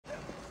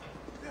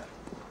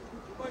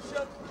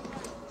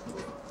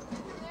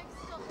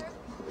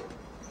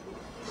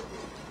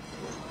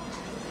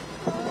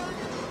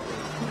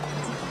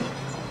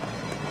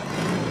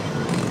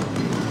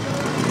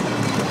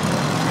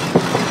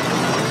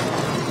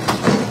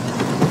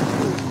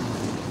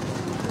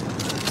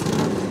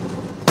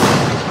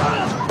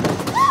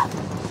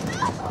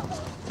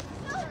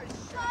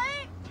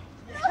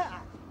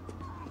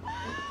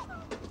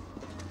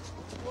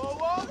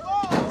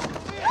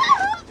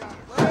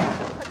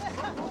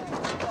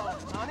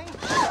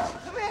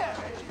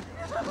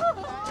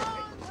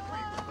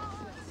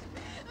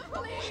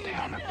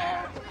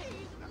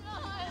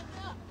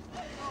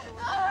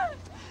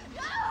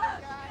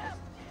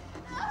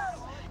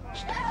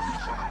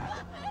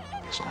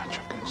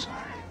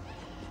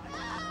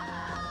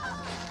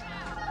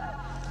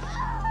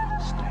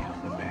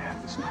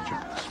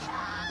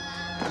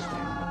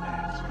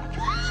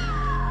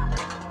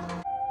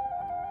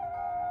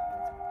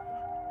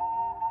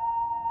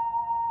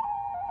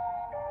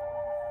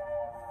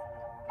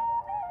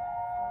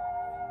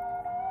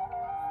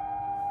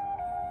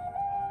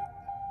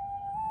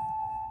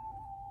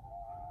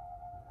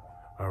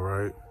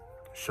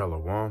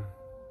Shalom.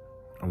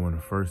 I want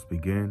to first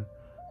begin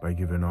by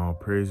giving all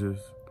praises,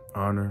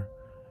 honor,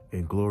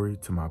 and glory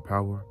to my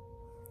power,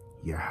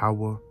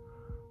 Yahweh,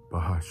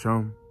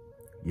 Bahasham,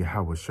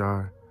 Yahweh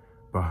Shai,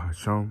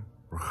 Bahasham,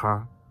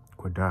 Racha,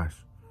 Quadash.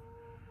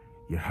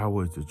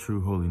 Yahweh is the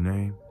true holy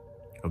name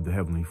of the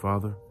Heavenly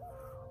Father,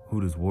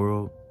 who this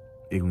world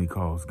ignorantly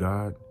calls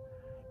God,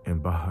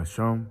 and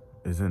Bahasham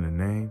is in the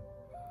name,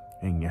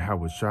 and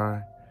Yahweh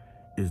Shai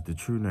is the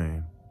true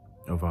name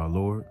of our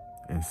Lord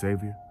and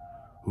Savior,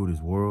 who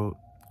this world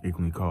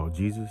ignorantly called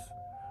Jesus,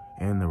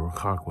 and the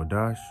Racha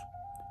Quadash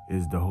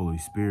is the Holy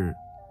Spirit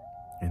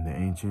in the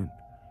ancient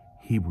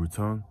Hebrew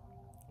tongue.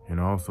 And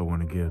I also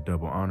want to give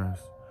double honors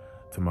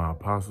to my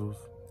apostles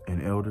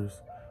and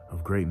elders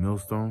of Great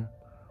Millstone,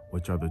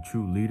 which are the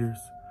true leaders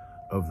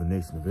of the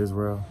nation of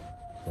Israel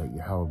that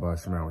Yahweh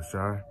Ba'Shem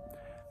Shai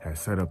has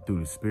set up through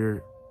the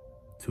Spirit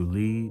to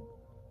lead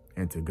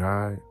and to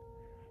guide,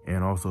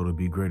 and also to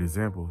be great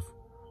examples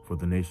for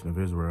the nation of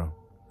Israel.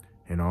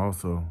 And I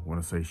also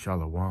want to say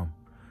shalom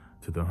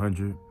to the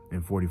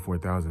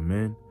 144,000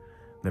 men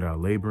that are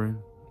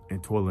laboring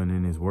and toiling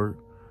in his work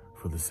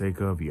for the sake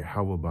of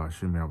Yahweh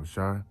Ba'Shem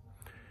Shai.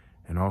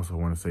 And I also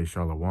want to say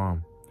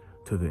shalom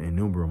to the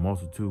innumerable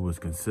multitude which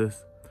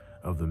consists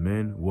of the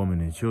men,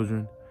 women, and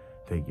children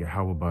that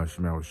Yahweh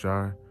Ba'Shem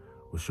Shai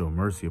will show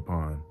mercy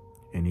upon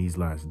in these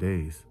last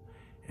days.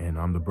 And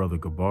I'm the brother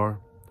Gabar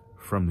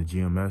from the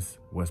GMS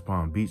West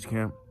Palm Beach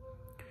camp,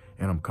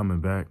 and I'm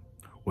coming back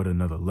with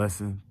another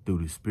lesson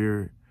through the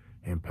spirit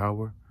and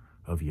power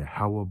of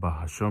Yahweh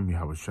Bahasham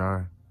Yahweh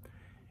Shai.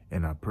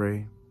 And I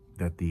pray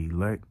that the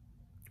elect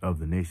of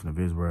the nation of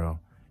Israel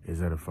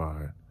is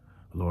edified.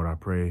 Lord, I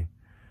pray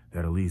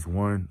that at least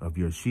one of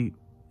your sheep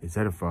is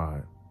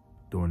edified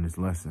during this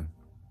lesson.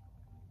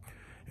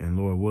 And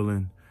Lord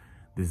willing,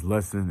 this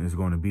lesson is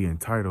going to be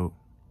entitled,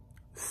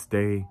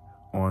 Stay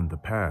on the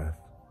Path.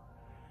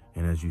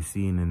 And as you've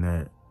seen in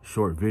that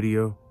short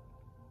video,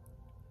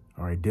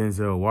 all right,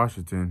 Denzel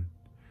Washington,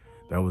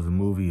 that was a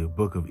movie, A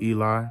Book of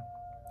Eli,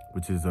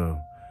 which is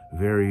a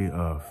very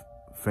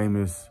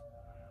famous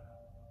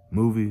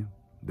movie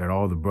that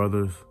all the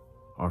brothers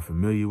are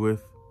familiar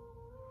with.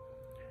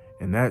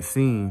 And that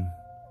scene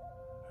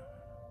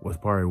was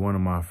probably one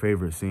of my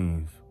favorite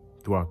scenes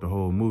throughout the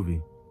whole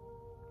movie.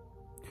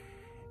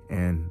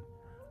 And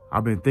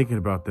I've been thinking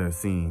about that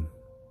scene,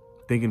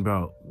 thinking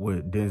about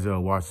what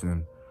Denzel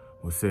Washington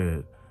was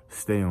said,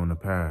 stay on the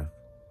path.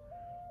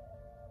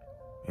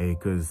 Hey,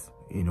 because,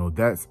 you know,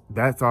 that's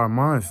our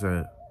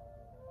mindset,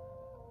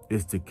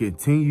 is to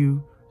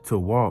continue to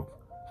walk,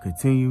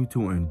 continue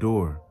to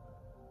endure,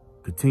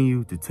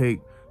 continue to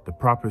take the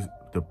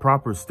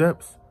proper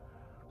steps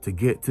to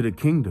get to the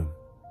kingdom.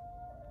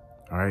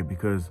 All right,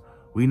 because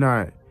we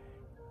not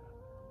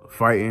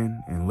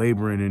fighting and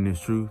laboring in this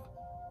truth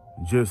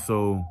just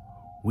so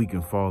we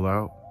can fall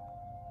out.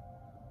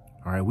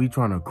 All right, we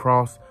trying to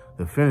cross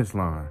the finish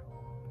line.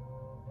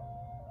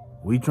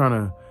 We trying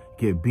to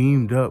get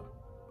beamed up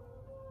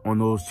on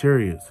those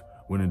chariots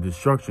when the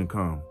destruction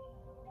comes.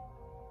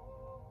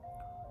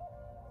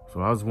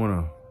 So I just want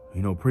to,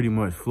 you know, pretty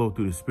much flow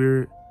through the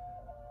spirit.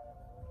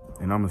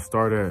 And I'm going to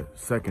start at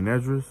 2nd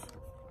Esdras.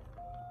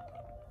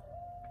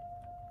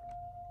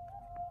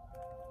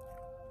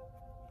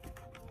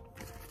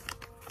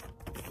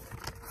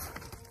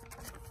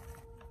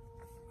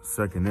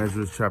 Second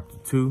Esdras chapter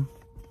 2,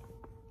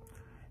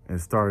 and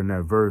starting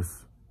at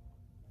verse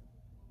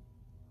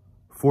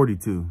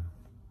 42.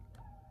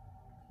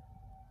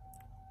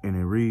 And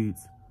it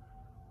reads,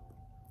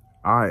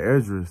 I,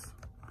 Esdras,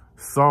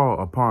 saw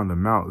upon the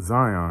Mount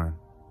Zion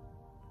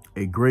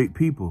a great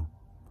people,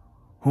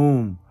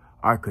 whom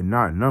I could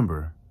not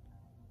number.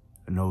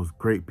 And those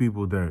great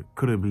people that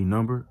couldn't be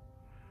numbered,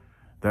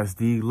 that's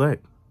the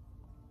elect.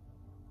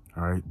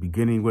 All right,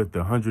 beginning with the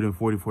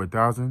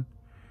 144,000,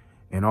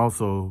 and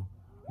also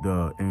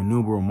the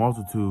innumerable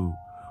multitude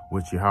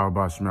which Yahweh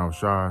Ba'Shem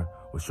Shai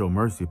will show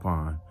mercy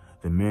upon,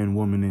 the men,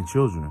 women, and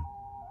children.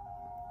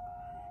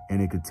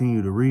 And it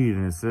continued to read,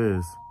 and it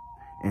says,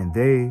 and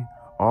they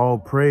all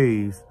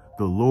praise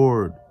the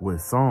Lord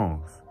with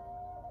songs.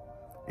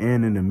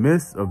 And in the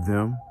midst of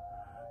them,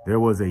 there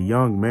was a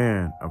young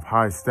man of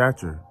high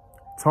stature,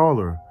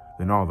 taller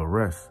than all the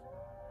rest.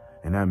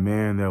 And that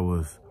man that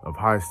was of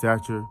high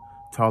stature,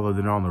 taller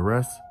than all the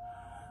rest,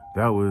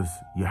 that was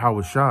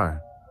Yahweh Shai,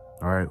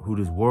 all right, who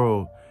this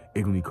world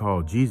ignorantly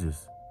called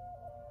Jesus.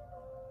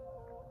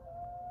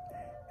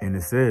 And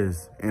it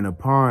says, and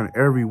upon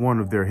every one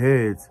of their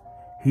heads,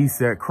 he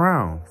set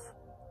crowns,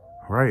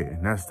 right?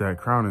 And that's that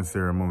crowning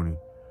ceremony,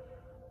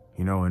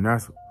 you know, and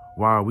that's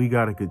why we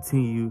got to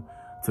continue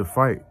to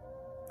fight.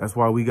 That's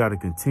why we got to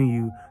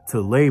continue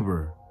to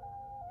labor.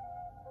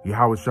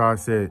 Yahweh Shai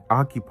said,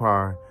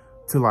 occupy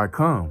till I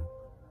come.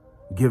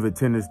 Give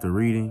attendance to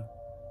reading,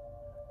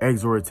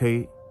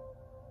 exhortate,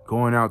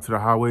 going out to the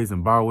highways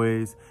and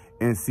byways,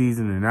 in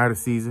season and out of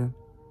season.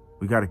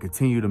 We got to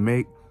continue to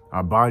make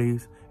our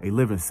bodies a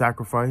living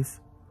sacrifice.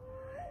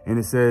 And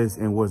it says,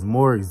 and was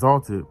more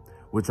exalted,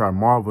 which I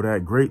marveled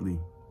at greatly.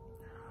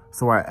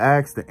 So I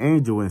asked the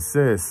angel and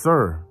said,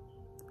 Sir,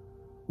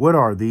 what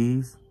are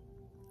these?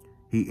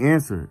 He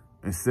answered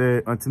and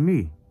said unto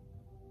me,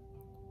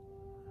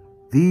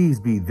 These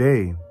be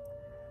they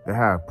that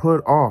have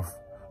put off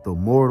the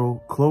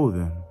mortal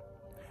clothing.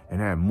 And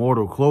that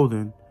mortal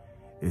clothing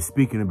is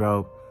speaking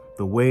about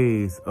the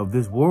ways of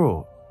this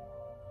world.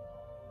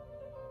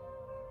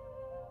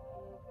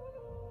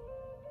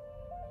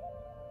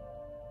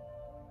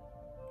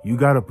 You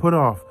got to put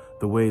off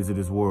the ways of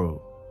this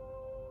world.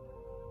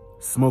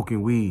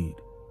 Smoking weed,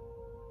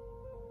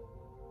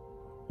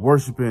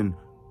 worshiping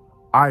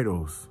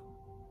idols,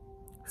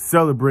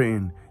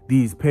 celebrating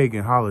these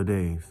pagan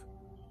holidays.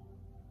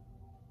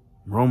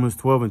 Romans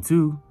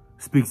 12:2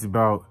 speaks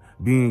about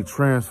being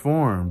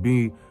transformed,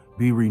 be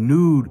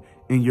renewed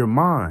in your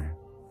mind.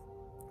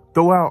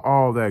 Throw out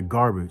all that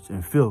garbage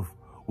and filth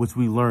which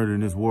we learned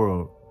in this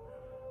world.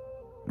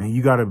 And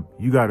you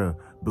gotta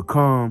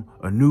become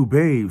a new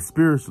babe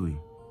spiritually.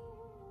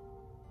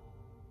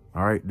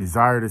 All right,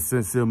 desire the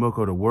sincere milk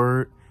of the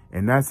word,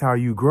 and that's how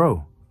you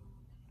grow.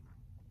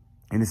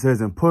 And it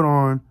says, and put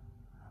on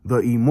the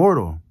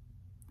immortal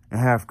and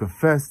have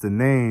confessed the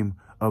name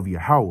of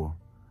Yahweh.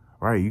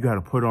 Right, you got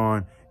to put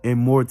on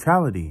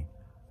immortality.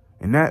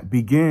 And that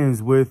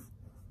begins with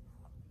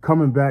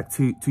coming back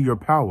to your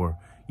power,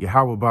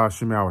 Yahweh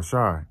Ba'ashem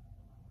Yahushai.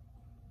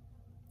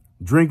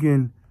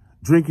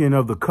 Drinking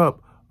of the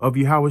cup of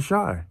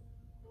Yahushai.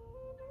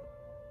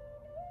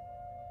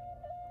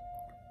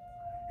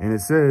 And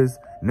it says,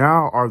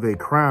 now are they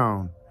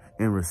crowned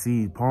and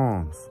receive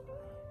palms.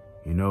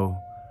 You know,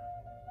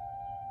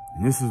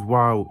 and this is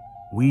why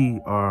we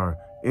are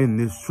in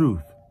this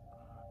truth.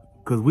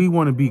 Because we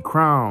want to be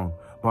crowned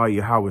by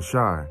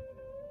Yahushai.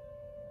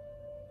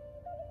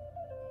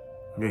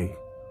 Hey,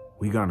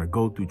 we gonna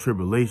go through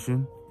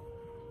tribulation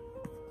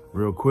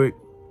real quick.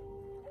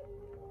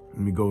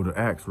 Let me go to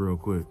Acts real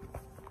quick.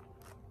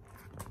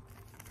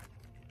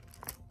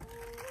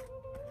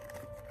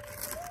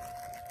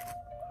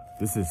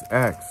 This is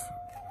Acts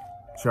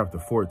chapter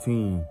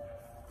 14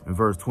 and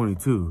verse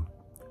 22,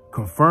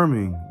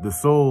 confirming the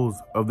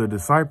souls of the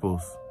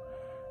disciples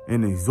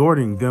and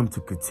exhorting them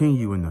to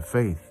continue in the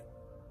faith,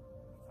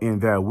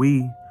 and that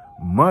we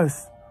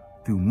must,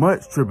 through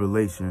much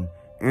tribulation,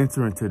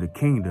 enter into the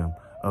kingdom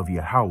of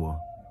Yahweh.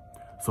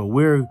 So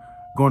we're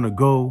going to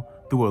go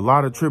through a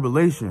lot of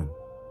tribulation,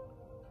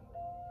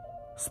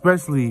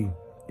 especially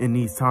in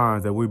these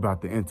times that we're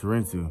about to enter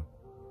into.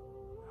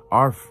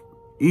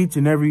 Each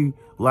and every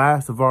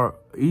last of our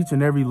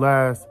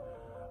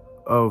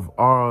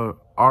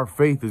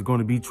faith is going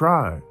to be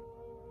tried.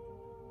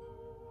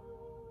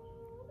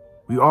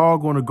 We all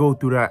going to go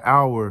through that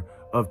hour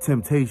of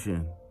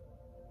temptation.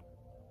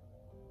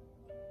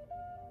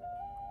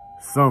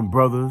 Some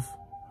brothers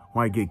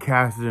might get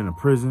casted in a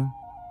prison.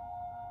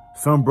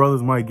 Some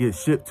brothers might get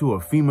shipped to a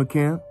FEMA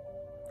camp,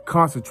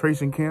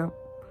 concentration camp.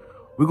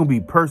 We're going to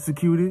be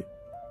persecuted.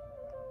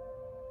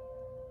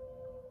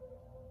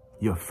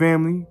 Your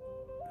family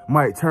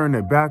might turn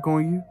their back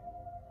on you.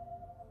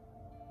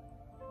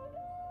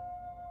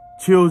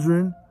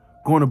 Children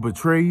going to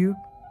betray you.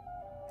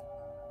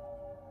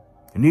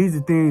 And these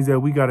are things that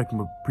we got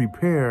to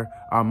prepare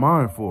our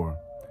mind for.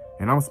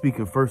 And I'm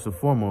speaking first and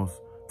foremost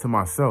to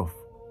myself.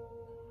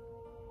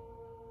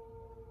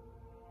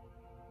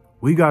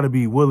 We got to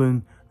be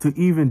willing to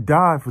even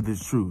die for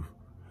this truth.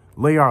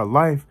 Lay our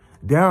life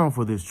down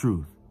for this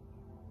truth.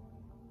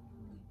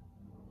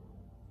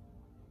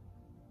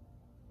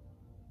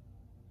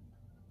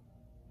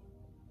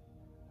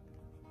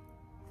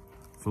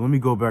 So let me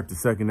go back to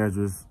 2nd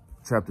Esdras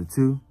chapter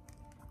 2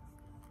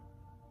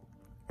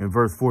 and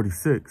verse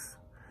 46.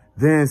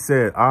 Then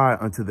said I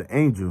unto the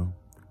angel,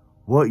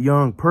 what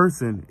young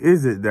person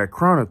is it that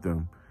crowneth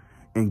them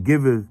and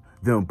giveth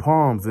them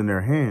palms in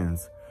their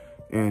hands?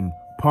 And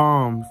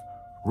palms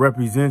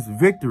represents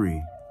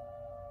victory.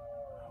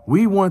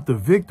 We want the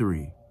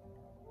victory.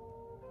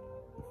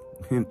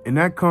 And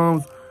that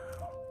comes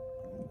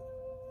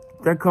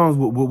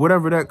with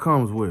whatever that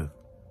comes with.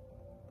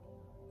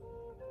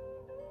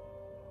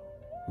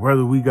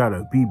 Whether we got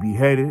to be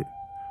beheaded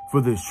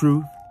for this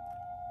truth,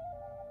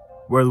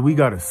 whether we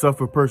got to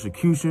suffer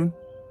persecution.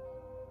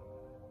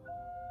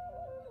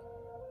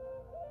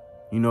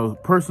 You know,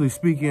 personally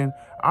speaking,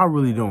 I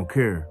really don't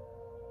care.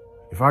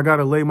 If I got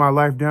to lay my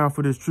life down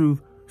for this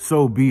truth,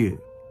 so be it.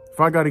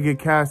 If I got to get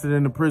casted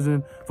into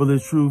prison for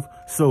this truth,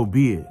 so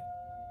be it.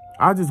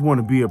 I just want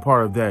to be a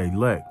part of that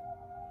elect.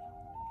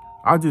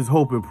 I just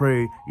hope and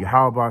pray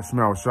Yahweh Ba'ashem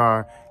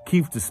Yahushai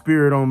keeps the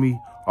spirit on me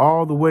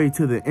all the way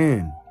to the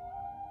end.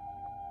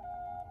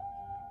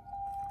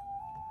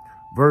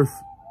 Verse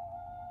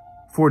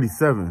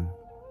 47.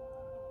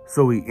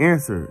 So he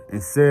answered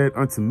and said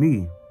unto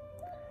me,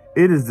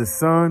 it is the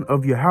Son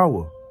of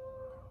Yahweh,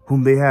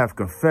 whom they have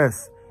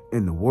confessed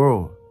in the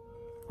world.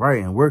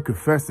 Right, and we're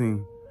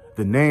confessing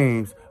the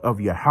names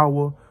of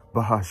Yahweh,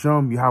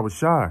 Ba'ashem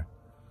Yahushai.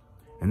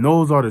 And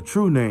those are the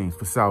true names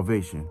for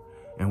salvation.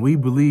 And we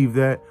believe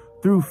that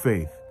through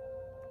faith.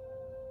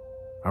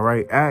 All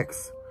right,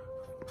 Acts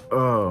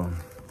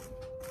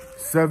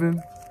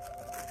 7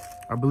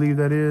 I believe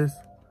that is.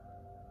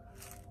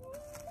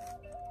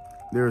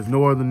 There is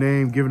no other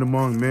name given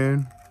among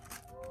men.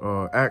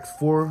 Acts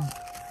 4.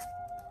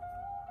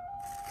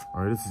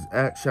 All right, this is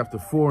Acts chapter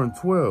 4 and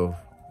 12.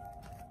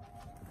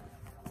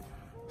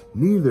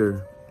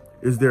 Neither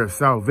is there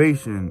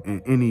salvation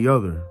in any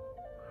other,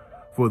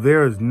 for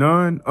there is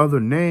none other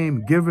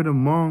name given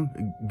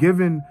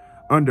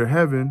under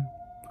heaven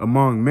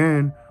among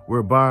men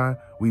whereby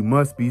we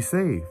must be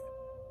saved.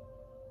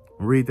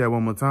 I'll read that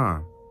one more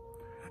time.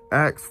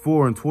 Acts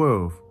 4 and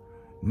 12.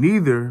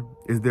 Neither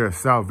is there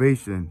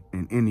salvation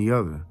in any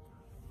other.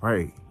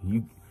 Right.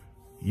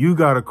 You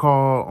got to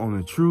call on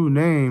the true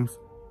names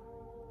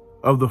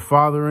of the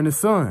Father and the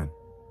Son.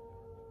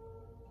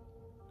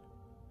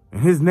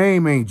 And his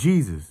name ain't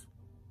Jesus.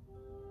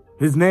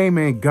 His name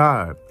ain't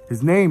God.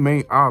 His name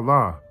ain't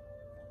Allah.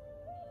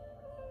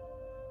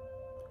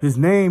 His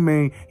name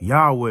ain't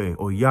Yahweh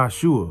or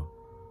Yahshua.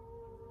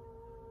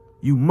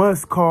 You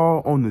must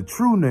call on the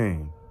true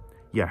name,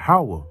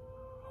 Yahweh,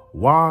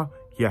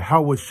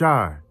 Yahweh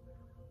Shai.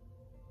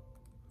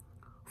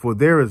 For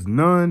there is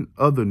none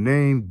other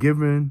name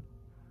given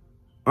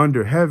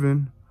under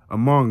heaven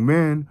among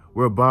men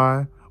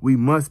whereby we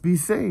must be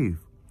saved.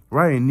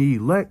 Right? And the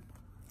elect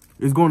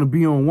is going to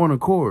be on one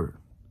accord.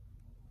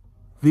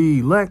 The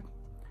elect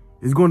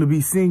is going to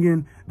be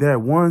singing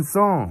that one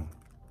song.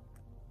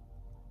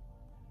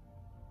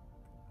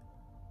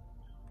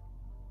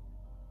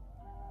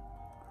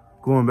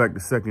 Going back to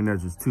 2nd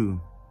Ezra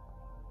 2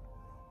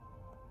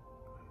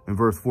 in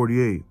verse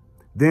 48.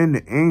 Then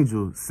the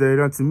angel said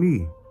unto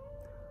me,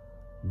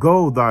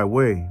 Go thy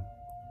way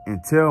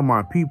and tell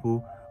my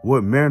people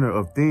what manner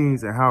of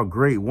things and how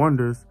great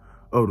wonders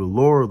of the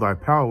Lord thy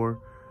power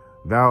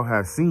thou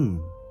hast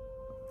seen.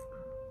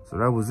 So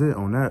that was it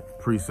on that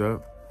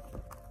precept.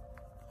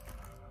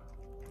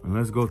 And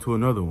let's go to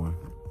another one.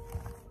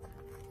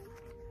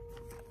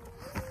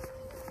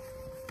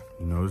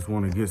 You know, just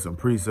want to get some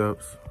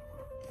precepts,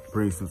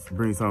 bring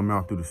something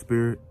out through the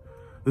Spirit.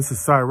 This is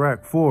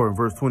Sirach 4 and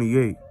verse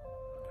 28.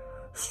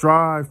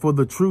 Strive for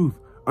the truth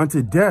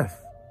unto death.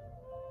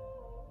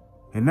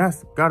 And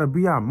that's got to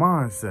be our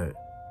mindset.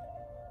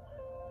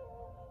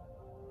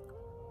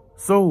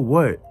 So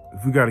what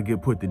if we got to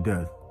get put to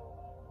death?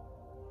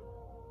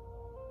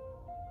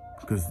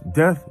 Because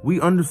death, we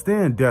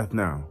understand death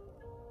now.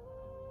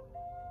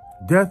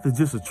 Death is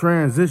just a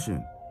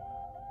transition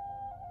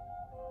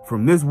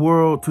from this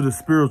world to the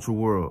spiritual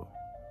world.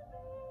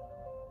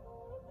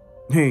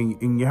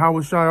 And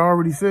Yahweh Shai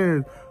already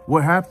said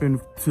what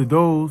happened to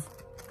those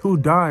who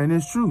die in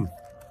his truth.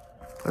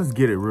 Let's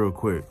get it real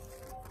quick.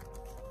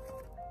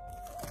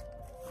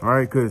 All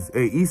right, because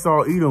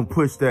Esau Edom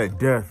pushed that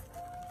death,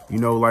 you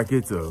know, like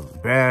it's a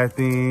bad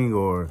thing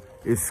or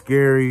it's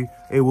scary.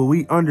 Hey, well,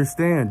 we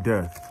understand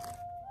death.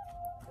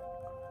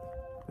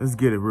 Let's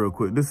get it real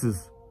quick. This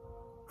is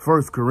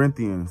 1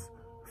 Corinthians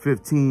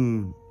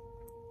 15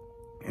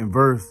 and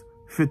verse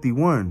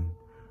 51.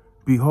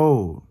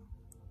 Behold,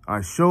 I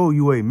show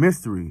you a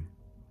mystery.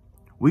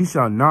 We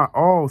shall not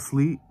all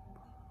sleep,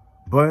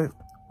 but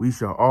we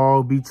shall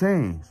all be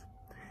changed.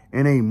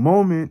 In a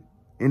moment,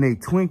 in a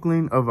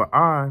twinkling of an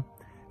eye,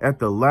 at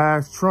the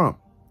last trump.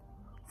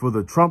 For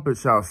the trumpet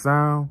shall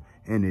sound,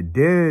 and the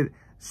dead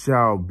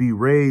shall be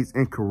raised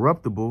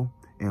incorruptible,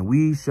 and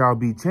we shall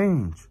be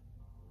changed.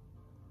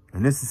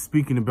 And this is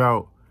speaking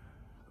about,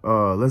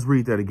 let's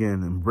read that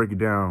again and break it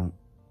down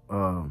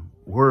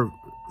word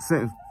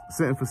sentence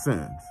for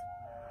sentence.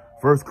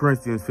 1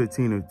 Corinthians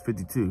 15 and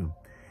 52.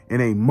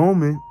 In a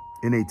moment,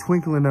 in a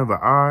twinkling of an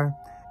eye,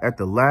 at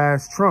the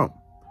last trump,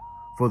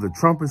 for the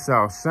trumpet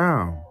shall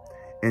sound,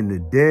 and the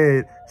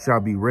dead shall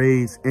be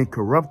raised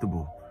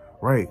incorruptible.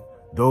 Right.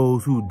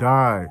 Those who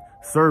died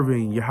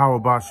serving Yahweh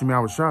Ba'Shem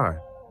Yahushai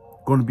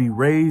going to be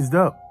raised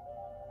up.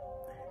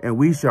 And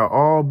we shall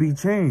all be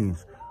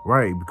changed.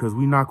 Right. Because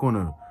we're not going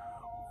to,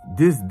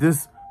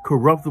 this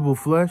corruptible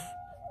flesh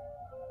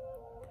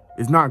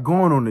is not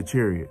going on the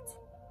chariots.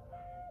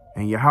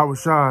 And Yahweh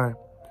Shai,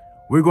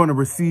 we're going to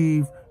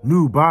receive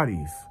new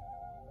bodies.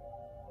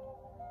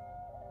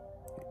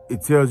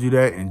 It tells you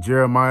that in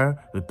Jeremiah,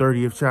 the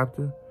 30th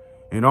chapter.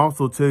 And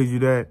also tells you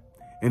that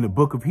in the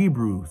book of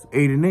Hebrews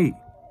 8 and 8.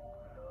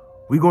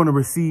 We're going to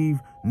receive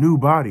new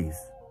bodies.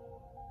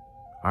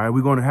 All right,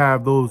 we're going to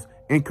have those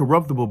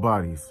incorruptible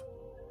bodies.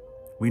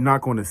 We're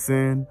not going to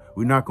sin.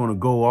 We're not going to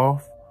go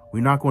off.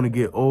 We're not going to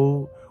get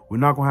old. We're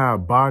not going to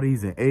have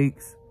bodies and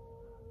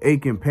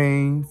aching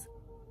pains.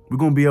 We're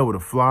going to be able to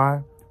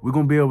fly. We're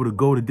going to be able to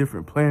go to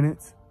different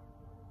planets.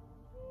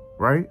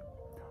 Right?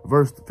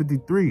 Verse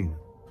 53.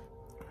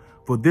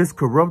 For this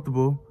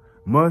corruptible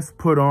must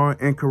put on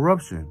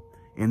incorruption,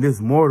 and this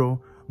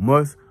mortal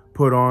must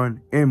put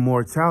on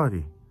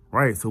immortality.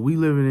 Right? So we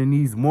living in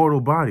these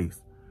mortal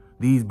bodies.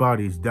 These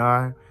bodies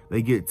die.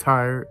 They get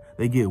tired.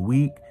 They get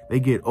weak. They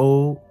get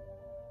old.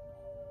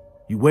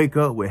 You wake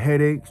up with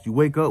headaches. You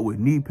wake up with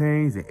knee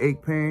pains and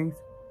ache pains.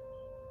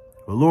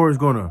 The Lord is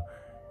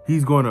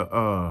He's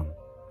gonna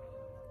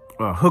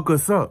hook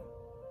us up.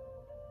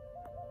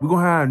 We're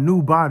gonna have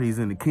new bodies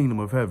in the kingdom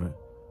of heaven.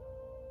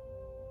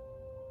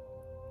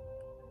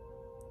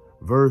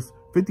 Verse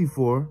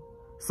 54.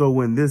 So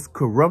when this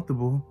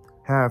corruptible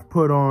have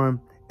put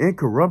on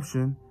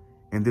incorruption,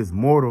 and this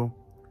mortal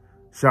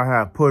shall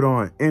have put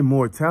on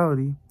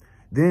immortality,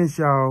 then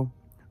shall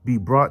be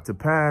brought to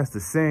pass the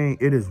saying,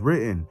 it is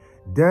written,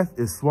 death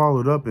is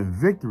swallowed up in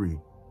victory.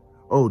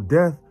 O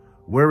death,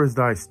 where is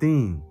thy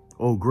sting?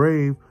 O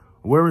grave,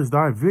 where is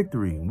thy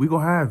victory? We're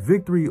going to have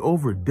victory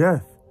over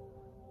death.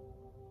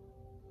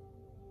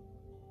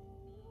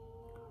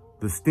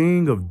 The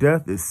sting of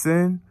death is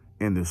sin,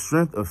 and the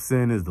strength of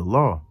sin is the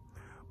law.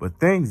 But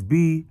thanks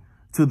be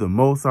to the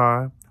Most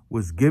High,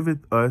 which giveth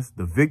us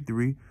the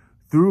victory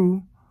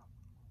through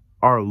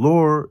our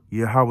Lord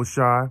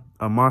Yahushua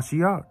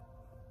HaMashiach.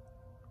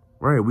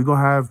 Right, we're going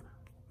to have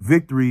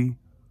victory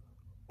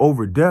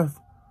over death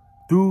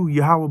through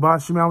Yahweh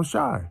Ba'Shem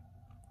Yahushua.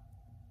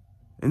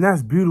 And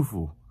that's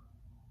beautiful.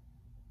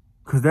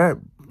 Because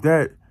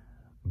that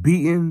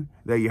beating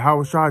that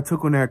Yahushua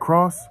took on that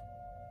cross,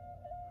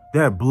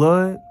 that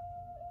blood,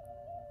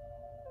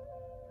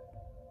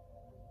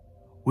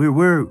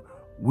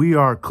 we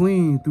are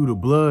clean through the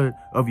blood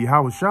of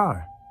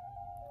Yahushua,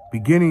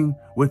 beginning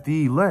with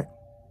the elect,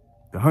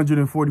 the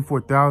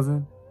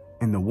 144,000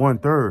 and the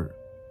 1/3.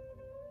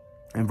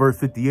 In verse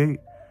 58,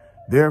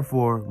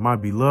 therefore, my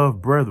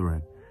beloved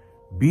brethren,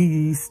 be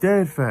ye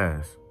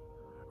steadfast.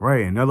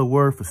 Right, another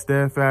word for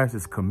steadfast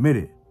is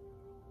committed.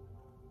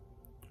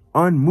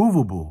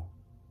 Unmovable.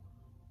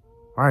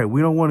 All right,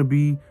 we don't want to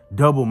be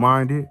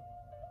double-minded,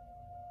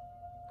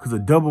 because a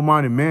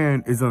double-minded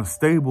man is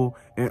unstable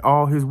in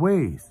all his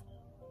ways.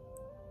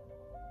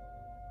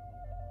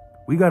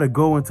 We got to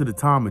go into the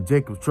time of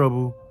Jacob's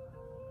trouble,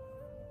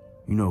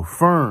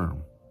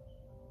 firm.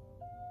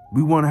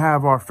 We want to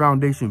have our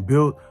foundation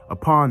built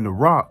upon the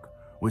rock,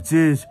 which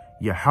is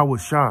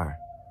Yahushua.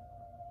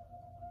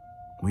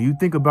 When you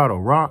think about a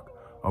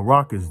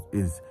rock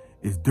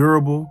is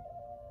durable.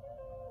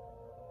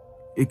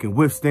 It can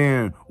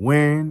withstand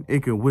wind.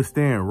 It can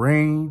withstand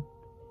rain.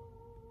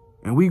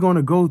 And we're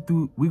gonna go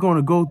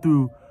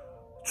through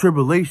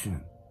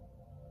tribulation.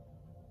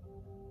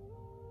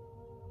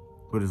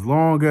 But as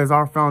long as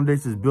our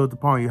foundation is built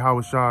upon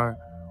Yahushua,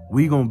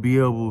 we're gonna be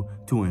able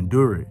to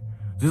endure it.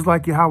 Just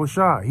like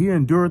Yahushua, he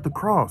endured the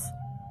cross.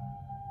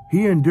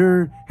 He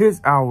endured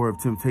his hour of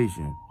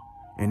temptation.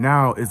 And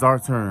now it's our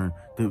turn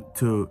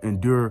to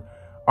endure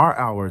our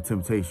hour of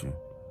temptation.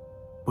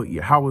 But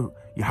Yahweh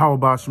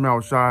Ba'Shem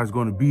Yahushua is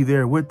going to be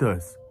there with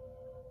us.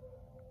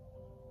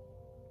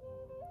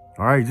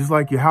 All right, just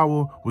like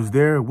Yahweh was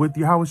there with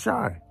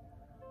Yahushua,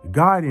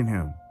 guiding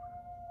him.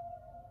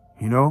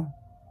 And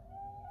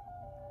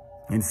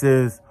it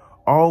says,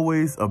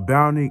 always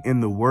abounding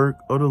in the work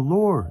of the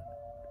Lord.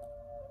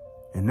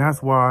 And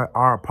that's why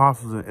our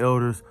apostles and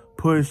elders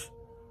push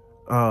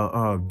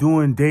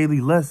doing daily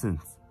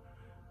lessons,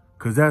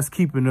 because that's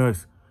keeping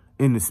us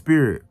in the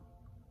spirit.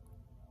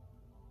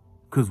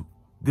 Because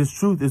this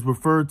truth is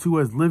referred to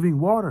as living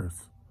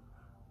waters.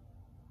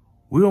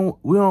 We don't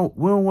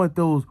want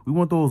those. We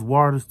want those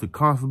waters to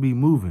constantly be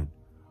moving,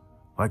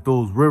 like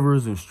those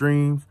rivers and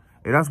streams.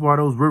 And that's why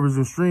those rivers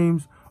and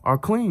streams are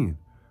clean,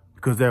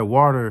 because that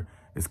water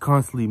is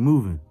constantly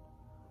moving.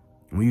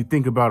 When you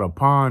think about a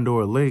pond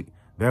or a lake,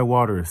 that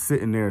water is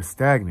sitting there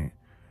stagnant.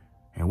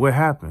 And what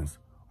happens?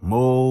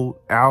 Mold,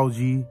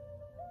 algae,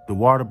 the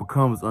water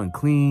becomes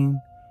unclean,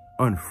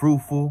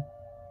 unfruitful.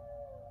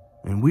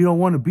 And we don't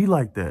want to be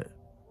like that.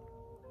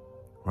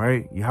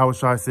 Right?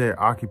 Yahushua said,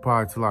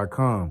 occupy till I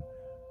come.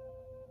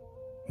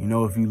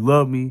 If you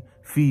love me,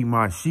 feed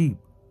my sheep.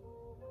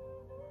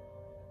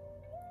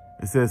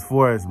 It says,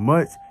 for as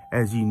much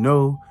as ye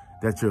know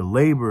that your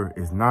labor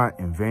is not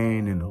in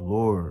vain in the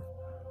Lord.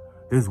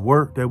 This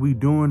work that we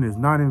doing is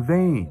not in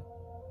vain.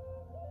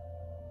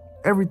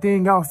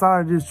 Everything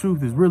outside of this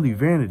truth is really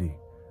vanity.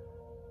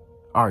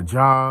 Our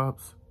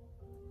jobs,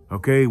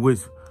 okay,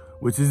 which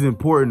is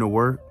important to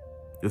work.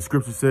 The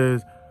scripture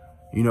says,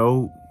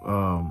 we're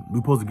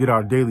supposed to get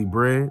our daily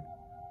bread,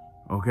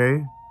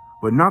 okay?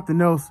 But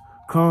nothing else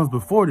comes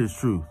before this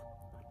truth.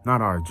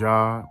 Not our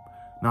job,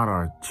 not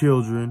our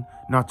children,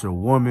 not your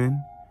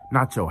woman,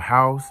 not your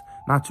house,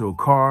 not your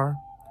car.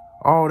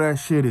 All that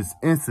shit is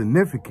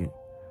insignificant.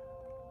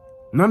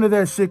 None of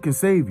that shit can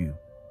save you.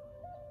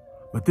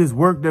 But this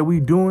work that we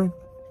doing,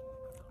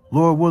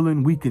 Lord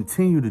willing, we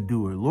continue to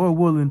do it. Lord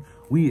willing,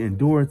 we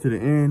endure to the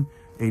end.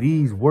 And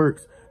these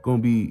works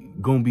gonna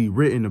be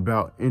written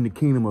about in the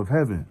kingdom of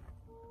heaven.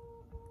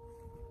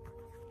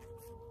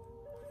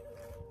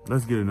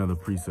 Let's get another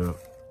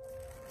precept.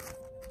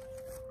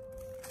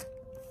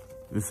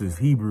 This is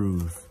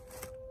Hebrews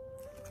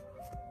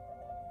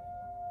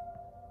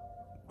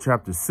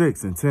chapter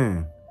 6 and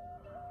 10.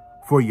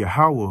 For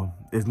Yahweh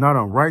is not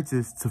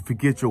unrighteous to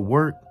forget your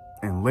work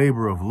and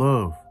labor of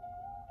love.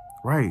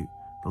 Right.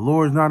 The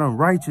Lord is not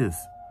unrighteous.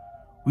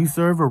 We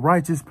serve a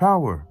righteous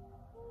power.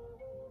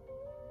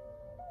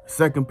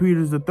 2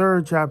 Peter, the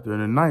 3rd chapter, in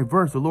the 9th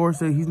verse, the Lord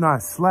said he's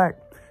not slack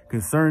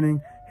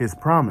concerning his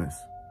promise.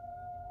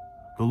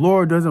 The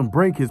Lord doesn't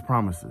break his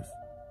promises.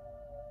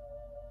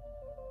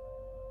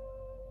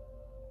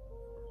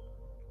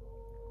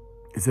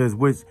 It says,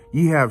 which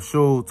ye have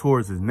showed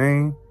towards his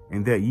name,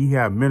 and that ye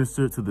have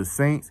ministered to the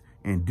saints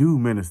and do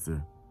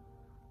minister.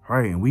 All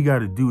right. And we got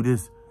to do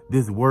this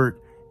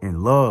work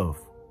in love.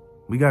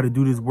 We got to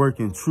do this work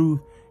in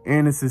truth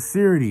and in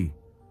sincerity.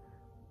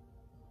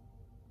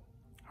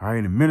 All right.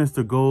 And the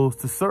minister goes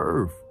to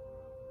serve.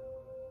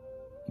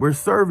 We're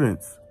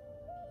servants.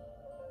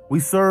 We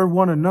serve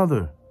one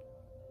another.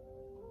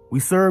 We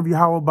serve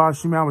Yahweh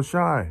Ba'Shem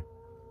Yahushai.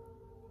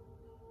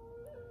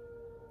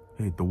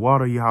 Hey, the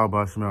water Yahweh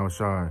Ba'Shem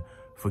Yahushai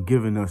for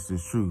giving us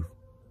this truth,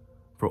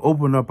 for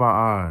opening up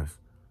our eyes.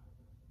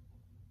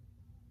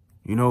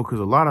 You know, because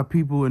a lot of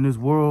people in this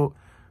world,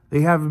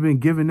 they haven't been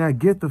given that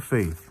gift of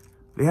faith.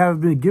 They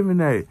haven't been given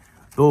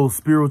those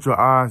spiritual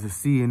eyes to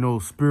see and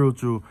those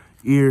spiritual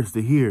ears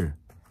to hear.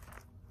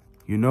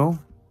 You know,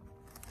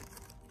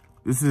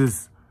 this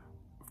is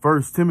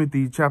 1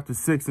 Timothy chapter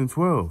 6 and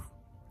 12.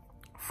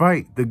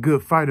 Fight the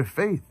good fight of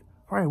faith.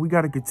 All right, we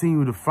got to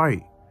continue to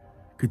fight.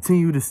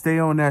 Continue to stay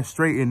on that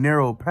straight and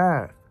narrow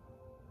path.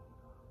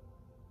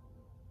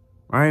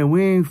 All right,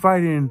 we ain't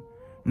fighting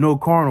no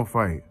carnal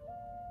fight.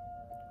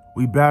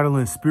 We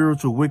battling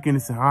spiritual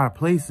wickedness in high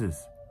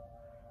places.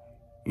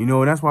 You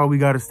know, that's why we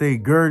got to stay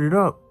girded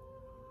up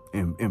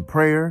in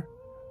prayer,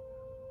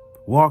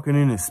 walking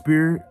in the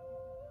spirit.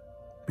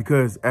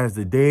 Because as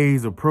the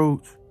days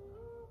approach,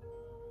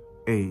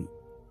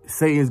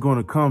 Satan's going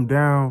to come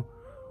down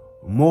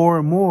more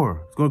and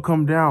more. It's going to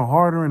come down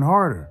harder and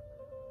harder.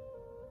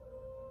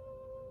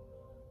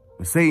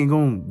 And Satan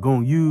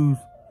going to use,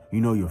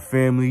 you know, your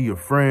family, your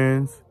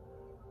friends,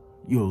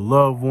 your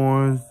loved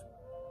ones,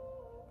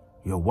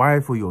 your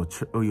wife or your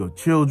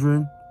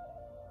children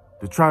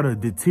to try to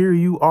deter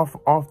you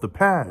off the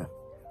path.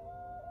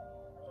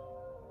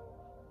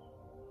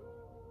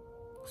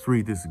 Let's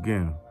read this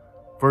again.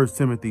 1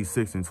 Timothy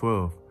 6 and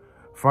 12.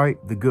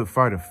 Fight the good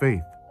fight of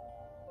faith.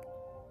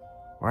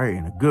 Right?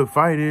 And a good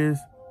fight is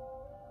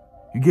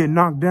you get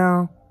knocked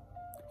down,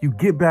 you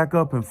get back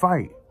up and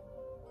fight.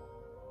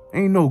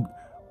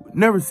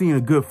 Never seen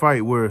a good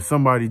fight where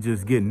somebody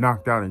just get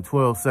knocked out in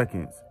 12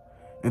 seconds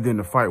and then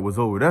the fight was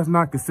over. That's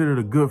not considered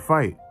a good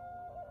fight.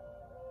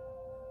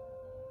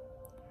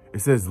 It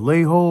says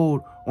lay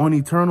hold on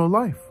eternal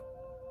life.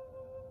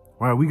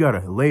 Right? We got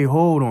to lay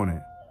hold on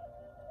it.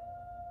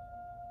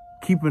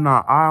 Keeping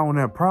our eye on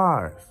that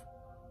prize.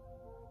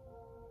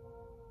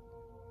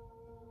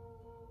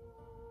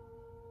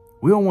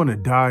 We don't want to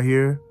die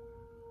here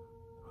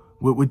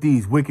with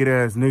these wicked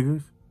ass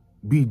niggas.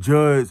 Be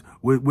judged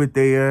with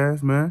their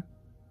ass, man.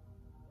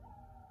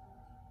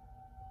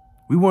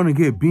 We want to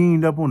get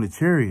beamed up on the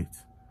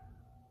chariots.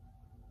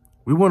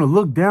 We want to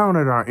look down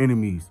at our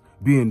enemies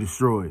being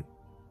destroyed.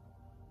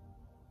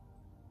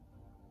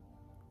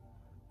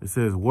 It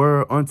says,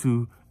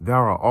 whereunto thou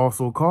art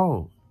also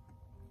called.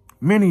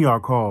 Many are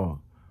called,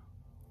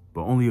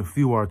 but only a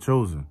few are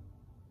chosen.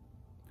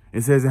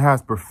 It says it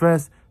has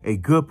professed a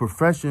good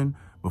profession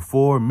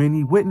before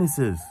many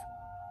witnesses.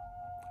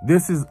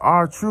 This is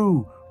our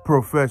true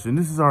profession.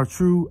 This is our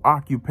true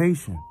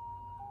occupation.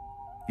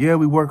 Yeah,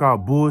 we work our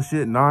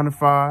bullshit 9 to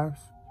 5s.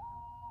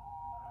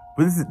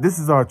 But this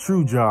is our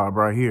true job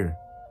right here.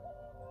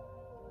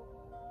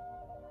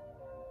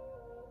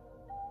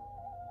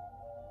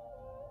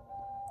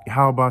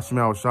 Yahweh Ba'Shem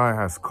Yahushai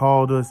has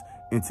called us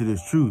into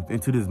this truth,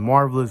 into this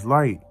marvelous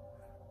light.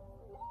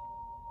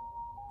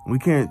 We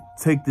can't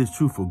take this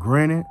truth for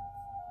granted.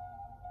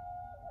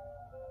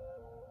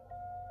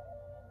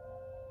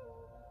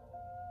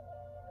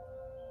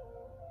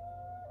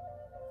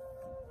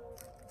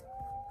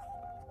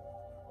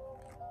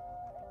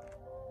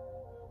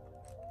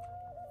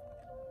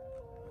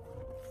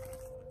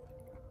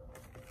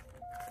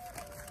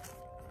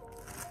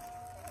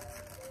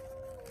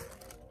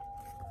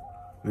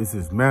 This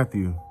is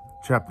Matthew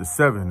chapter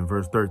 7,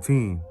 verse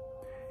 13.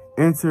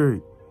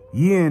 Enter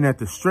ye in at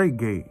the straight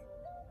gate.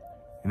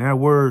 And that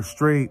word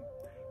straight,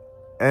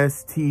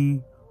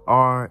 S-T-R-A-I-T,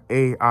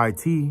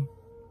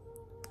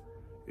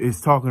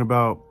 is talking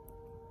about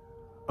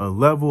a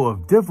level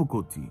of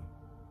difficulty.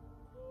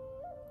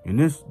 And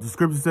the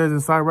scripture says in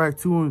Sirach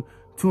 2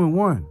 and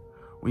 1,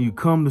 when you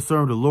come to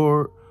serve the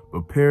Lord,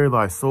 prepare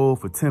thy soul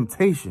for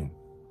temptation.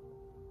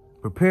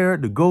 Prepare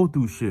to go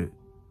through shit.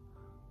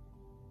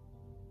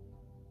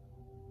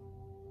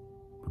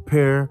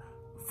 Prepare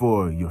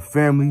for your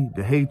family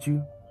to hate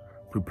you.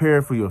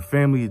 Prepare for your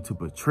family to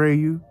betray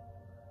you.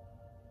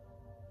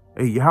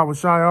 Hey, Yahweh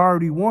Shai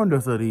already warned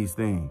us of these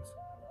things.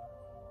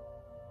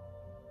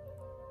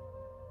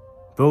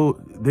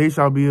 Those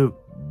shall be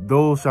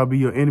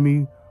your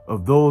enemy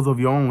of those of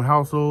your own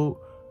household.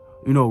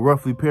 You know,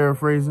 roughly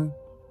paraphrasing.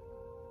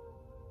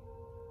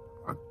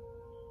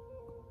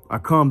 I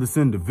come to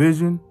send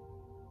division.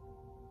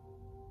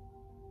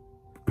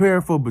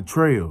 Prepare for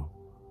betrayal.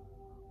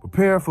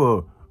 Prepare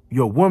for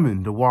your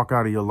woman to walk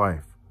out of your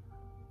life.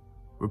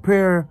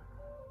 Prepare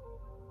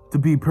to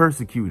be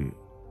persecuted.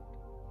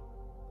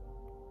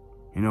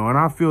 You know, and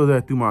I feel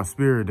that through my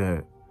spirit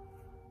that,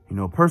 you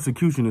know,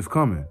 persecution is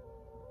coming.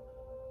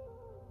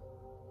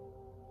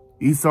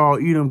 Esau,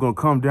 Edom gonna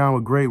come down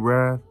with great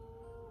wrath.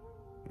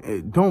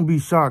 Don't be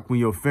shocked when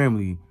your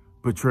family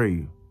betray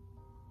you.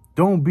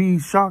 Don't be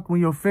shocked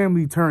when your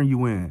family turn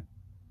you in.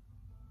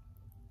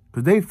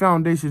 Because their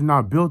foundation is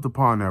not built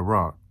upon that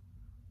rock.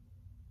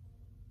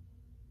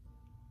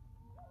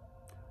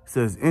 It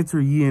says, enter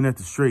ye in at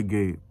the straight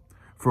gate,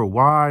 for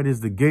wide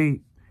is the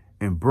gate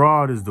and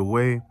broad is the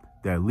way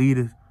that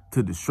leadeth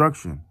to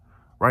destruction.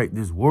 Right?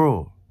 This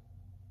world,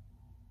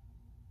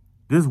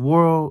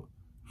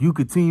 you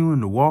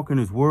continuing to walk in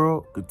this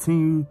world,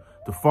 continue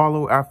to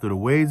follow after the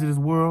ways of this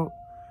world,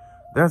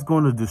 that's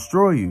going to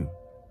destroy you.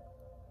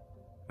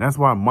 That's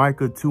why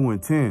Micah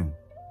 2:10,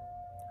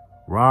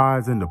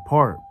 rise and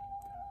depart,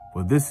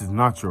 for this is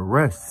not your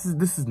rest.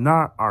 This is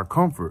not our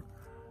comfort.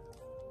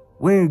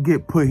 We didn't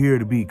get put here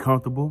to be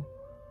comfortable.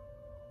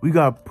 We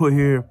got put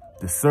here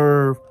to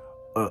serve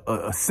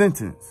a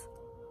sentence.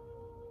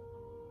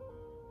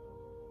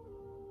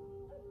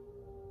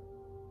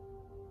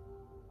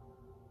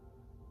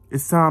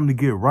 It's time to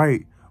get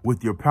right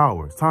with your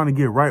power. It's time to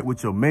get right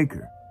with your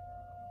maker.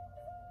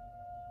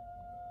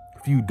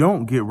 If you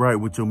don't get right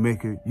with your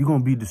maker, you're going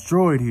to be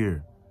destroyed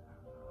here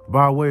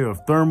by way of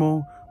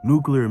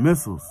thermonuclear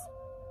missiles.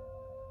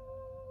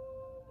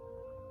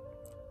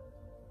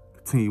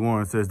 Continue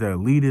on, it says that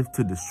leadeth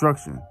to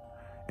destruction,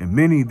 and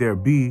many there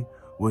be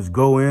which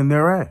go in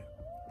thereat.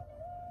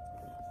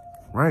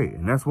 Right,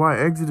 and that's why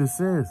Exodus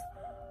says,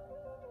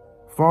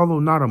 follow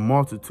not a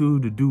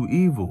multitude to do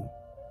evil.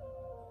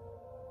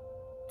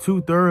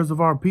 2/3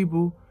 of our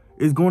people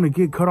is going to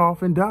get cut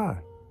off and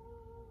die.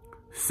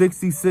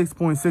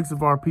 66.6%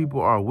 of our people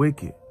are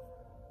wicked.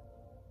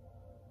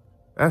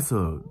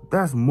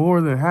 That's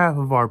more than half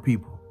of our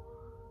people.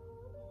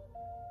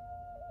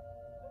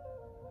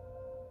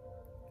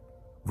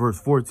 Verse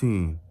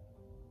 14,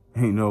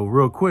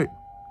 real quick,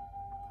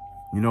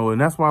 and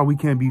that's why we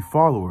can't be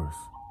followers.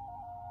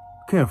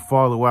 Can't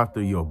follow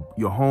after your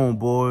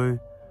homeboy.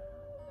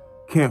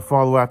 Can't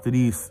follow after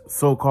these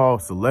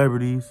so-called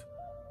celebrities.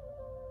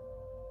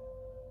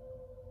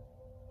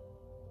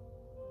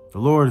 The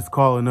Lord is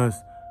calling us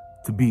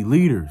to be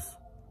leaders,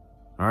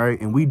 all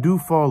right? And we do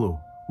follow.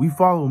 We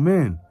follow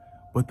men,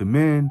 but the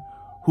men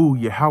who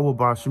Yahweh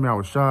Ba'Shem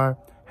Yahushai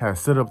has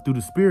set up through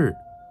the Spirit,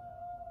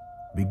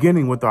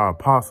 beginning with our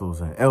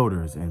apostles and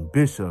elders and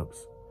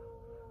bishops.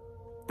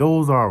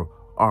 Those are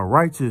our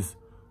righteous.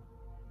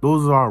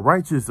 Those are our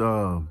righteous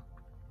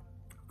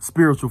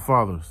spiritual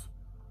fathers.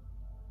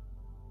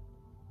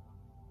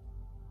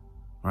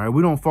 All right,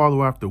 we don't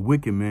follow after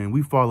wicked men.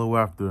 We follow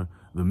after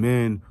the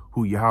men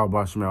who Yahweh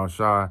Ba'Shem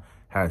Yahushai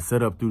has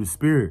set up through the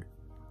Spirit.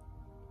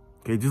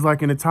 Okay, just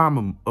like in the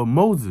time of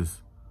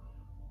Moses.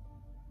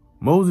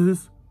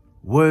 Moses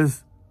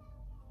was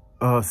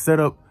set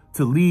up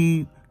to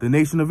lead the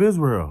nation of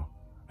Israel.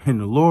 And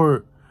the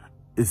Lord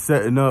is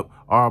setting up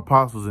our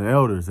apostles and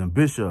elders and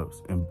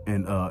bishops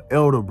and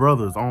elder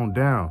brothers on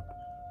down.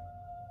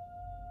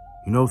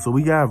 So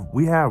we have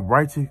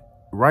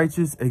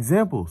righteous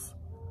examples,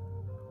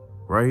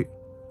 right?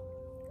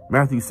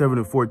 Matthew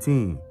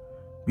 7:14,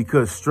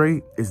 because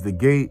straight is the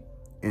gate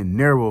and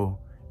narrow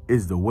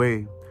is the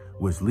way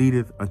which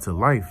leadeth unto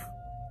life,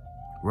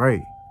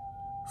 right?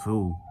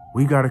 So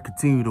we got to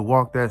continue to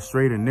walk that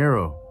straight and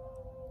narrow.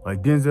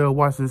 Like Denzel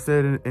Washington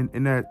said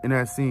in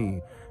that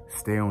scene,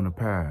 stay on the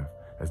path.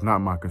 That's not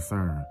my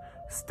concern.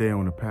 Stay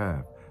on the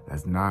path.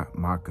 That's not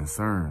my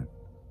concern.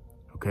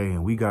 Okay,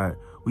 and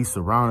we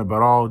surrounded by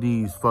all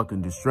these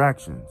fucking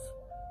distractions.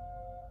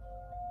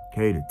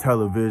 Okay, the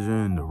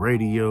television, the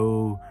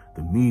radio,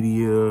 the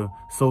media,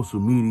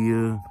 social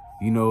media,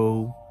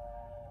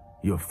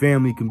 your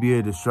family can be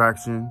a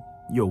distraction.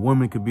 Your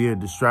woman could be a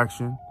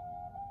distraction.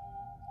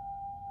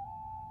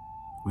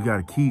 We got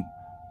to keep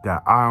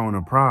that eye on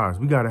the prize.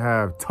 We got to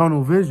have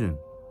tunnel vision.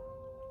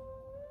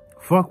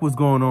 Fuck what's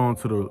going on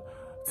to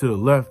the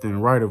left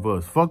and right of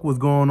us. Fuck what's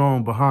going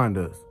on behind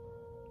us.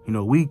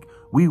 We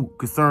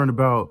concerned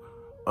about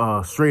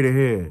straight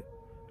ahead,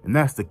 and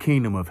that's the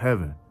kingdom of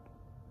heaven.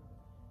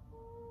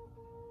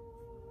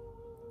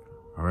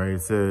 All right,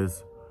 it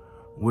says,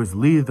 which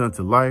leadeth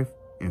unto life,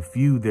 and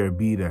few there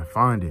be that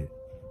find it.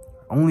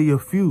 Only a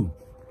few.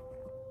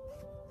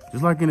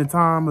 Just like in the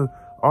time of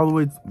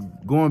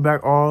going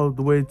back all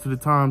the way to the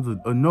times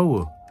of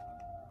Noah.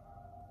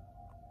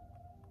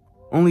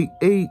 Only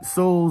 8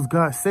 souls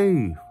got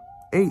saved.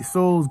 8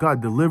 souls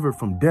got delivered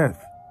from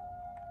death.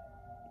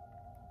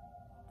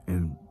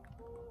 And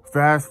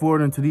fast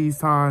forward into these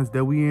times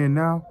that we in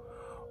now,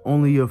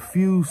 only a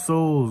few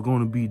souls going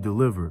to be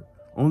delivered.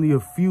 Only a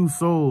few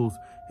souls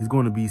is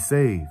going to be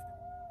saved.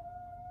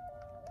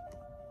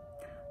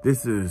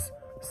 This is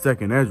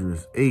 2nd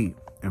Esdras 8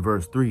 and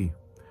verse 3.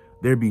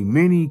 There be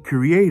many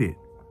created.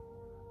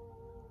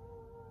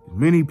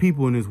 Many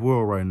people in this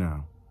world right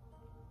now.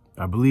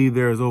 I believe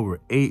there is over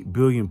 8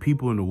 billion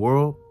people in the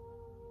world.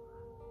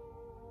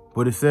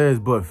 But it says,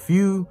 but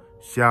few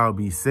shall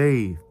be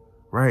saved.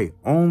 Right?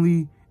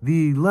 Only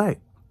the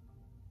elect.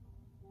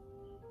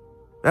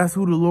 That's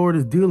who the Lord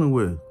is dealing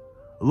with.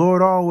 The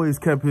Lord always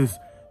kept his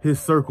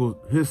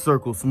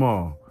circle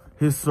small,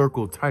 his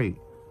circle tight.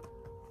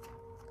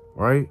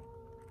 Right?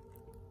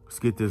 Let's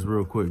get this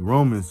real quick.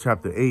 Romans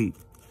chapter 8.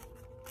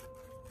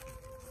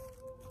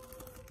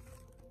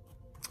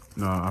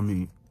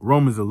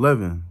 Romans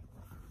 11.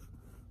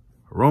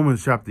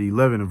 Romans chapter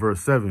 11 and verse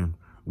 7.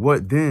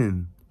 What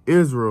then?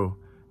 Israel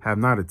have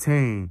not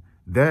attained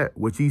that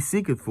which he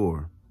seeketh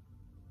for.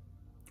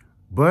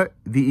 But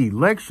the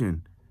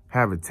election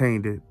have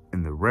attained it,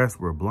 and the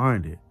rest were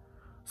blinded.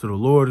 So the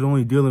Lord is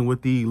only dealing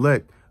with the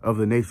elect of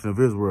the nation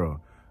of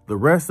Israel. The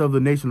rest of the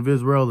nation of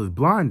Israel is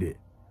blinded.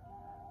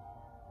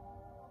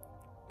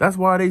 That's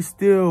why they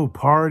still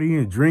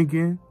partying,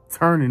 drinking,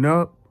 turning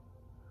up.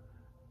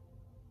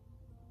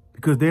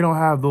 Because they don't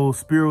have those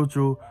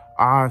spiritual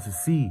eyes to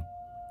see.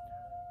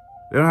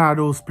 They don't have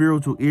those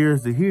spiritual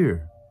ears to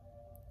hear.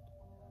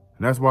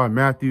 And that's why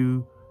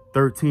Matthew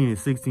 13 and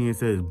 16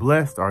 says,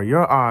 blessed are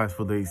your eyes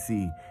for they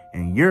see,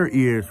 and your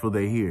ears for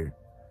they hear.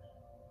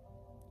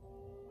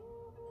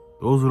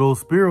 Those are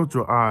those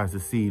spiritual eyes to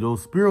see,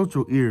 those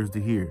spiritual ears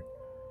to hear.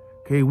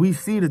 Okay, we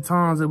see the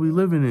times that we're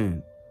living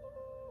in.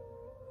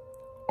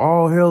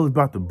 All hell is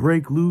about to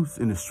break loose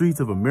in the streets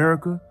of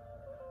America.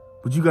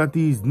 But you got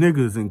these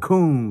niggas and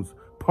coons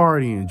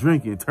partying,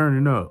 drinking,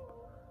 turning up.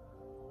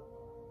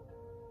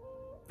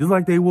 Just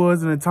like they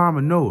was in the time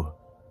of Noah.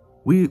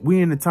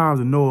 We in the times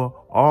of Noah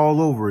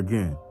all over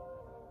again.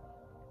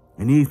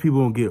 And these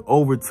people gonna get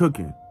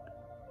overtaken.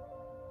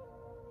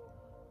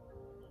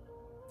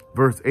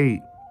 Verse 8.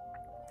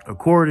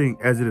 According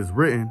as it is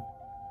written,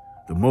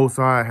 the Most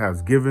High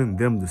has given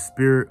them the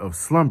spirit of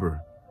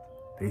slumber.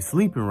 They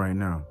sleeping right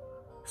now,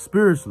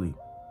 spiritually.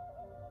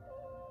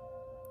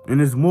 And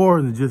it's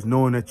more than just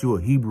knowing that you're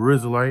a Hebrew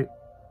Israelite.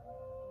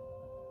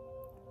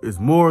 It's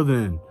more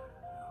than,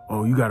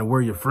 oh, you got to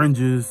wear your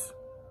fringes,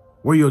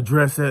 wear your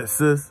dress at,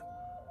 sis.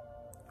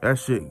 That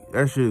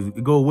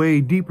shit go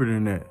way deeper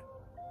than that.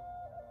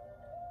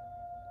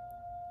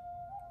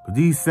 But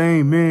these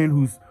same men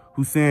who's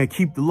saying,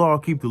 keep the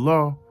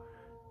law,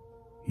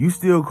 you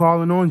still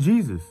calling on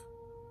Jesus.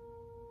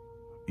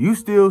 You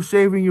still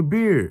shaving your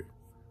beard.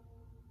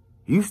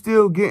 You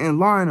still getting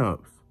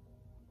lineups.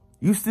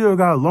 You still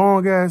got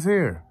long ass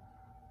hair,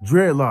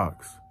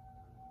 dreadlocks.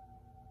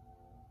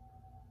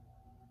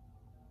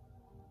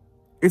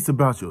 It's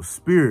about your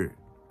spirit.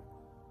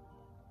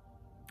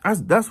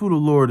 That's what the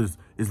Lord is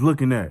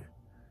looking at.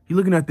 He's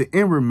looking at the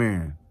inward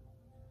man.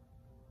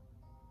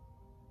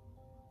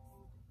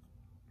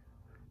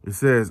 It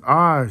says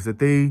eyes that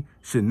they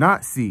should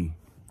not see.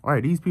 All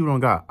right, these people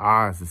don't got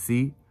eyes to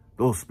see,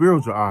 those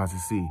spiritual eyes to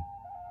see.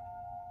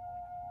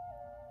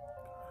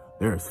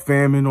 There's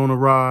famine on the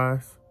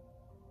rise.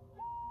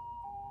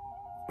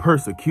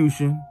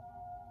 Persecution,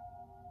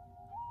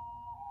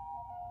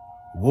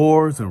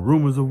 wars and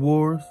rumors of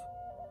wars.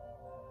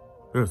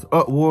 There's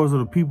wars of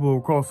the people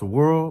across the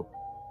world.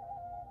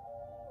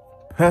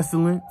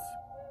 Pestilence.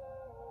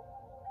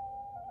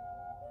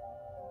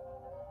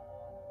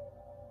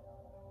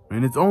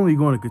 And it's only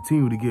going to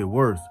continue to get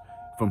worse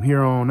from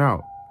here on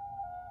out.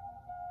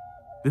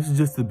 This is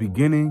just the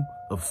beginning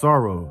of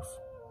sorrows.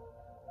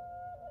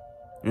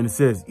 And it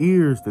says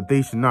ears that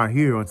they should not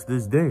hear unto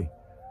this day.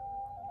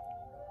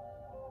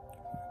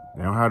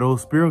 They don't have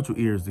those spiritual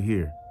ears to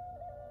hear.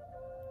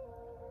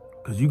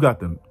 Because you got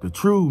the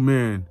true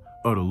men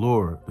of the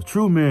Lord, the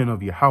true men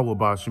of Yahweh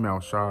Ba'Shem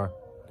Al-Shai,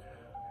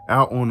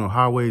 out on the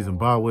highways and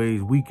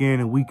byways, week in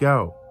and week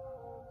out.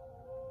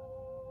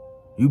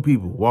 You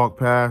people walk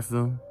past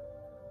them,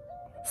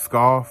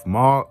 scoff,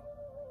 mock.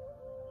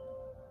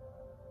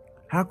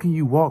 How can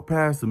you walk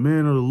past the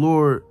men of the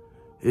Lord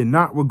and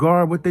not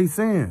regard what they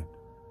saying?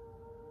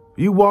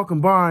 You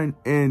walking by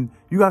and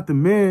you got the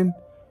men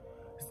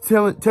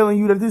telling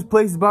you that this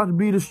place is about to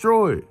be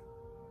destroyed.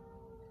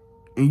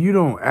 And you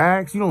don't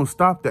ask, you don't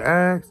stop to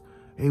ask,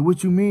 hey,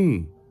 what you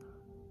mean?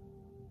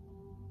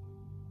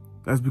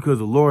 That's because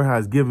the Lord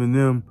has given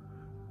them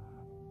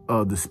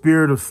the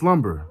spirit of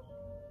slumber.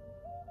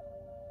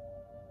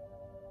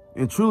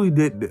 And truly,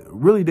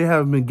 they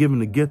haven't been given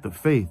the gift of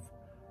faith.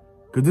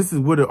 Because this is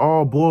what it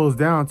all boils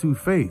down to,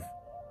 faith.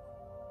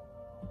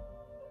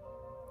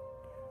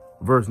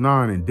 Verse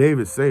 9, and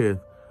David saith,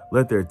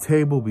 let their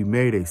table be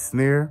made a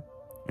snare,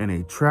 and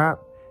a trap,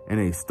 and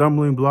a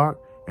stumbling block,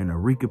 and a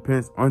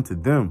recompense unto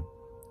them.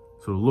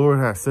 So the Lord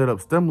has set up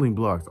stumbling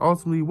blocks.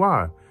 Ultimately,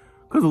 why?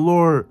 Because the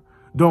Lord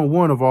don't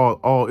want of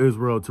all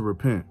Israel to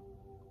repent.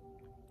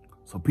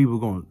 So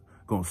people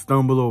gonna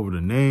stumble over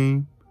the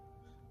name.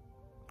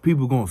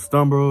 People gonna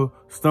stumble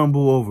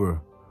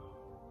over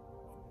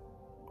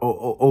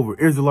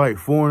Israelite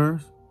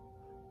foreigners.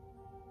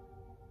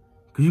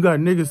 Because you got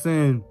niggas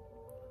saying,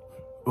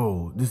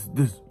 oh,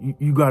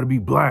 you got to be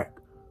black.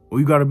 Or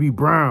you got to be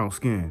brown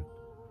skin.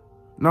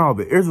 No,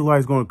 the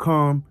Israelites going to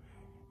come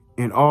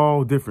in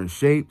all different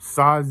shapes,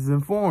 sizes,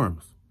 and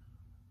forms.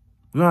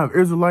 You don't have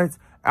Israelites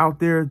out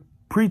there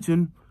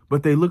preaching,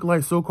 but they look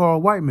like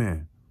so-called white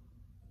men.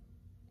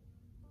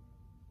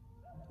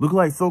 Look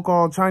like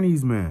so-called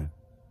Chinese men.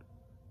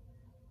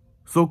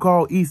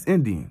 So-called East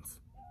Indians.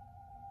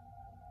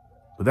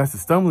 But that's a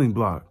stumbling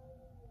block.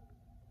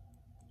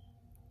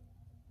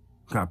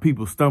 Got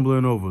people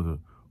stumbling over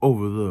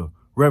the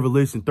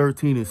Revelation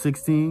 13 and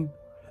 16,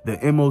 the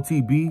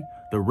MOTB,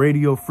 the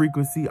radio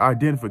frequency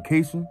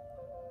identification,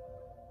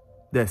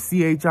 that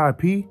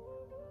CHIP,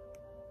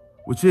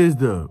 which is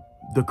the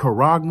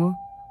charagma.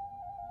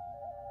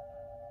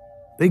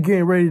 They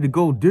getting ready to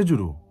go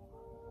digital.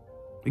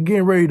 They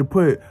getting ready to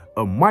put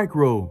a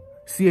micro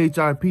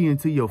CHIP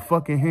into your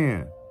fucking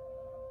hand.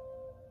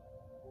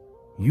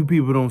 You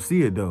people don't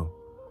see it though.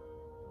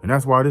 And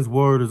that's why this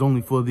word is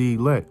only for the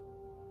elect.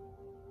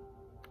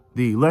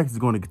 The elect is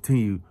going to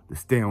continue to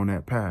stay on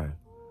that path.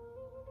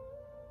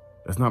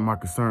 That's not my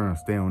concern.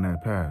 Stay on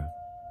that path.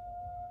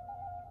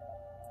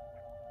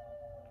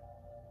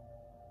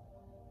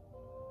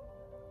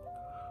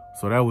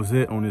 So that was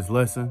it on this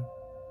lesson.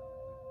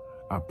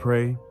 I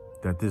pray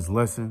that this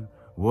lesson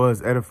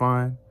was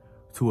edifying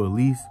to at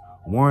least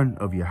one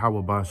of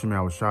Yahweh Ba'ashem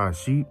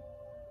Yahushai's sheep.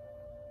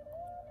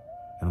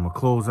 And I'm going to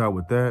close out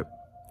with that.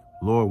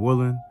 Lord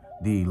willing,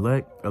 the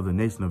elect of the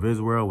nation of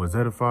Israel was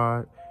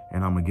edified.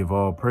 And I'm going to give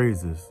all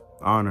praises,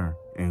 honor,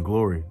 and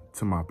glory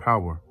to my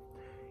power,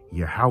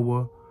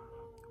 Yahweh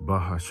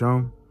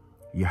Ba'ashem,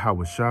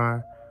 Yahweh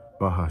Shai,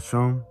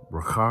 Ba'ashem,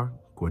 Rakha,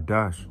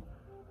 Gwadash.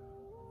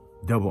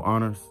 Double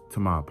honors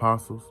to my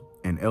apostles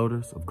and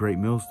elders of Great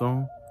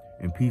Millstone,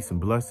 and peace and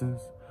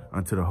blessings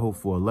unto the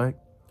hopeful elect,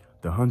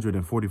 the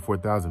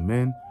 144,000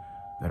 men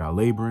that are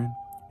laboring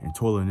and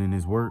toiling in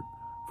his work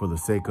for the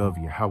sake of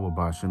Yahweh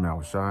Ba'ashem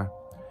Yahushai.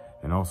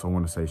 And also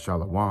want to say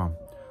Shalom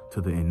to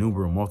the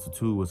innumerable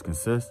multitude which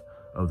consists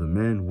of the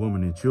men,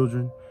 women, and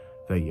children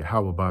that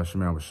Yahweh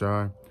Ba'ashem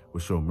Yahushai will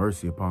show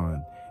mercy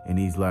upon in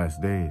these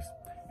last days.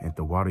 And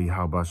the water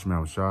Yahweh Ba'ashem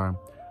Yahushai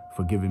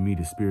for giving me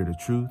the spirit of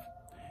truth,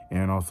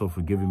 and also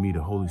for giving me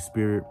the Holy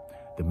Spirit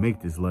to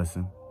make this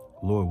lesson,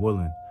 Lord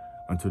willing,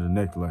 until the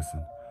next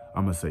lesson.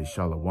 I'm going to say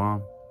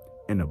Shalom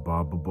and a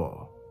Baba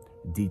Ball.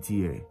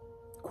 DTA,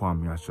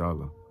 Kwame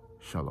Ashala,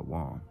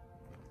 Shalom.